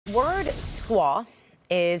Word squaw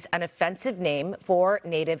is an offensive name for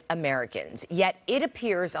Native Americans, yet it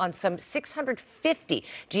appears on some 650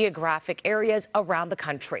 geographic areas around the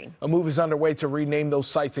country. A move is underway to rename those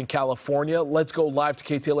sites in California. Let's go live to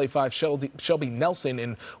KTLA 5 Shelby Nelson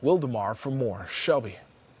in Wildomar for more. Shelby.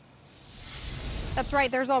 That's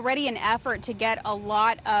right. There's already an effort to get a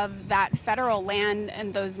lot of that federal land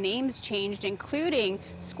and those names changed, including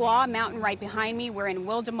Squaw Mountain right behind me. We're in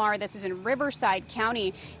Wildomar. This is in Riverside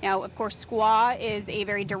County. Now, of course, Squaw is a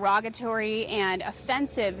very derogatory and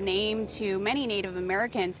offensive name to many Native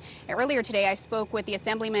Americans. Earlier today, I spoke with the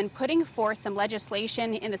assemblyman putting forth some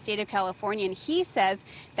legislation in the state of California, and he says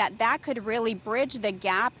that that could really bridge the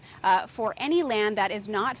gap for any land that is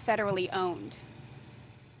not federally owned.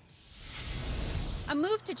 A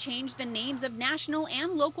move to change the names of national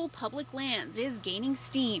and local public lands is gaining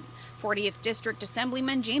steam. 40th District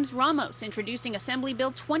Assemblyman James Ramos introducing Assembly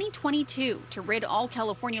Bill 2022 to rid all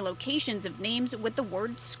California locations of names with the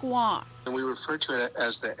word squaw. And we refer to it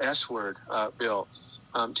as the S word bill,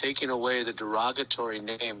 taking away the derogatory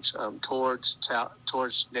names towards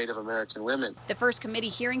Native American women. The first committee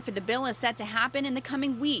hearing for the bill is set to happen in the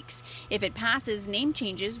coming weeks. If it passes, name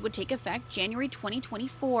changes would take effect January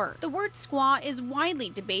 2024. The word squaw is widely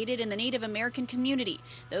debated in the Native American community.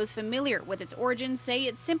 Those familiar with its origins say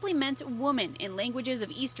it simply meant woman in languages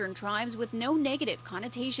of Eastern tribes with no negative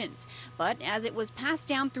connotations. But as it was passed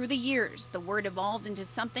down through the years, the word evolved into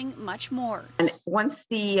something much more. And once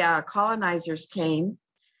the colonizers came,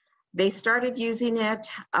 they started using it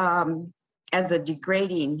as a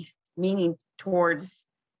degrading meaning towards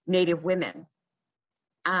Native women.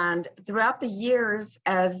 And throughout the years,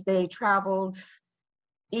 as they traveled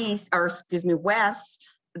west,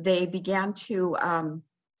 they began to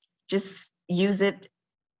just use it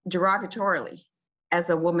derogatorily as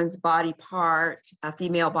a woman's body part, a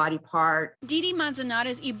female body part. Didi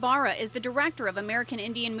Manzanares Ibarra is the director of American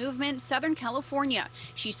Indian Movement, Southern California.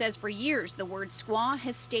 She says for years, the word squaw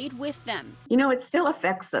has stayed with them. You know, it still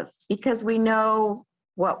affects us because we know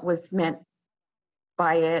what was meant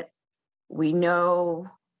by it. We know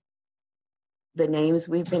the names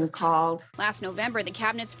we've been called. Last November, the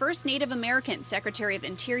cabinet's first Native American, Secretary of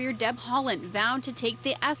Interior Deb Haaland, vowed to take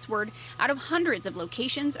the S word out of hundreds of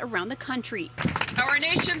locations around the country. Our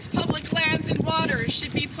nation's public lands and waters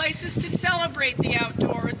should be places to celebrate the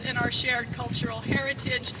outdoors and our shared cultural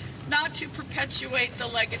heritage, not to perpetuate the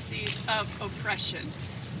legacies of oppression.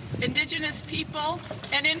 Indigenous people,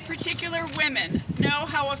 and in particular women, know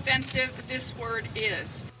how offensive this word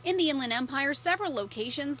is. In the Inland Empire, several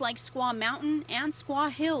locations like Squaw Mountain and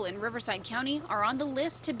Squaw Hill in Riverside County are on the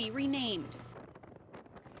list to be renamed.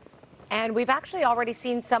 And we've actually already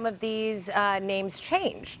seen some of these names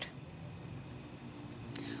changed.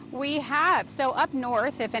 We have. So up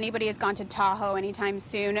north, if anybody has gone to Tahoe anytime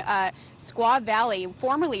soon, Squaw Valley,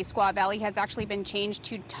 formerly Squaw Valley, has actually been changed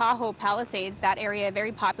to Tahoe Palisades. That area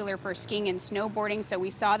very popular for skiing and snowboarding. So we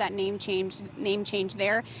saw that name change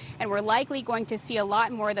there, and we're likely going to see a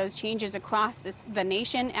lot more of those changes across the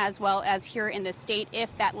nation as well as here in the state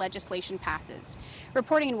if that legislation passes.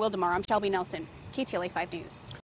 Reporting in Wildomar, I'm Shelby Nelson, KTLA 5 News.